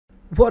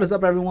What is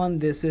up, everyone?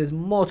 This is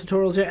Mo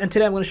Tutorials here, and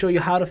today I'm going to show you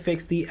how to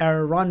fix the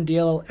error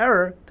RunDLL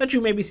error that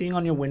you may be seeing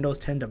on your Windows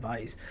 10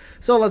 device.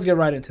 So let's get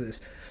right into this.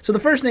 So the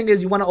first thing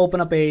is you want to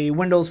open up a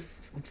Windows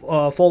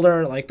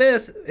folder like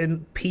this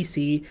in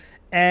PC,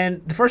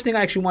 and the first thing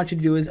I actually want you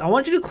to do is I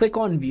want you to click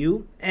on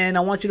View, and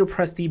I want you to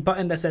press the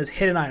button that says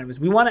Hidden Items.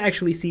 We want to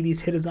actually see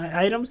these hidden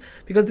items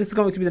because this is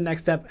going to be the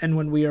next step and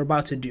when we are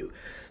about to do.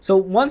 So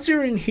once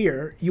you're in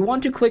here, you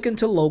want to click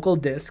into Local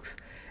Disks.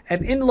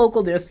 And in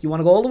local disk, you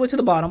want to go all the way to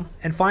the bottom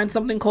and find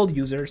something called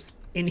users.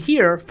 In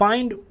here,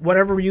 find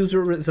whatever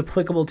user is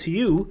applicable to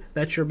you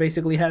that you're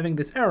basically having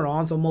this error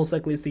on. So most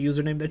likely it's the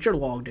username that you're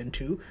logged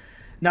into.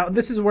 Now,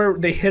 this is where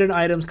the hidden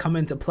items come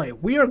into play.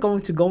 We are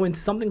going to go into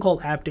something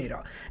called app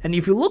data. And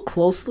if you look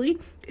closely,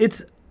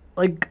 it's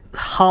like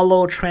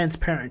hollow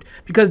transparent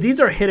because these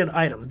are hidden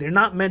items. They're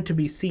not meant to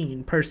be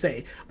seen per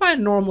se by a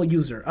normal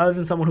user other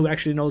than someone who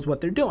actually knows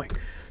what they're doing.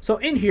 So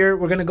in here,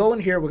 we're going to go in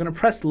here, we're going to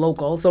press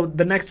local. So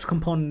the next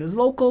component is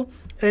local.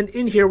 And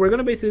in here, we're going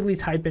to basically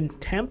type in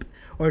temp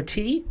or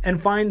T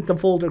and find the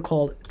folder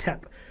called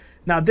temp.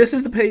 Now, this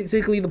is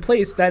basically the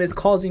place that is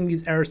causing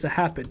these errors to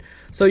happen.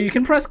 So you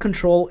can press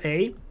Control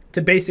A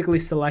to basically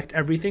select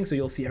everything. So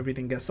you'll see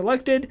everything get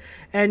selected,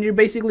 and you're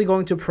basically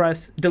going to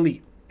press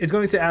delete. It's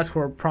going to ask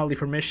for probably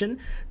permission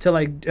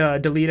to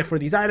delete it for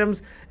these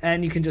items,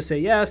 and you can just say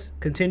yes,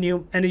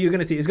 continue, and you're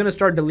going to see it's going to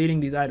start deleting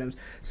these items.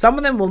 Some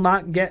of them will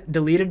not get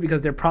deleted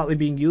because they're probably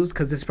being used,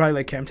 because this is probably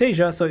like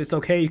Camtasia, so it's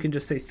okay. You can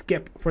just say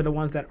skip for the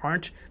ones that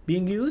aren't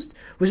being used,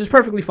 which is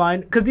perfectly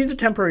fine because these are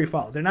temporary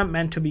files. They're not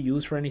meant to be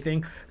used for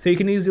anything, so you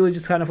can easily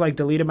just kind of like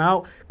delete them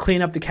out,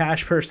 clean up the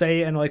cache per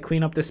se, and like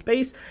clean up the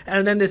space,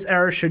 and then this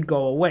error should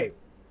go away.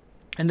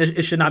 And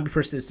it should not be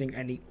persisting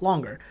any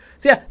longer.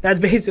 So yeah, that's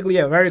basically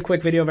a very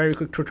quick video, very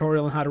quick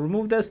tutorial on how to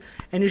remove this,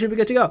 and you should be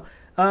good to go.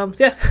 So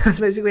yeah,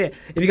 that's basically it.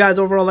 If you guys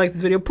overall like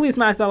this video, please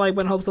smash that like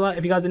button, helps a lot.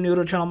 If you guys are new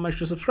to the channel, make sure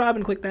to subscribe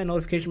and click that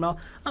notification bell.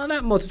 On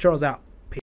that, Mo Tutorials out.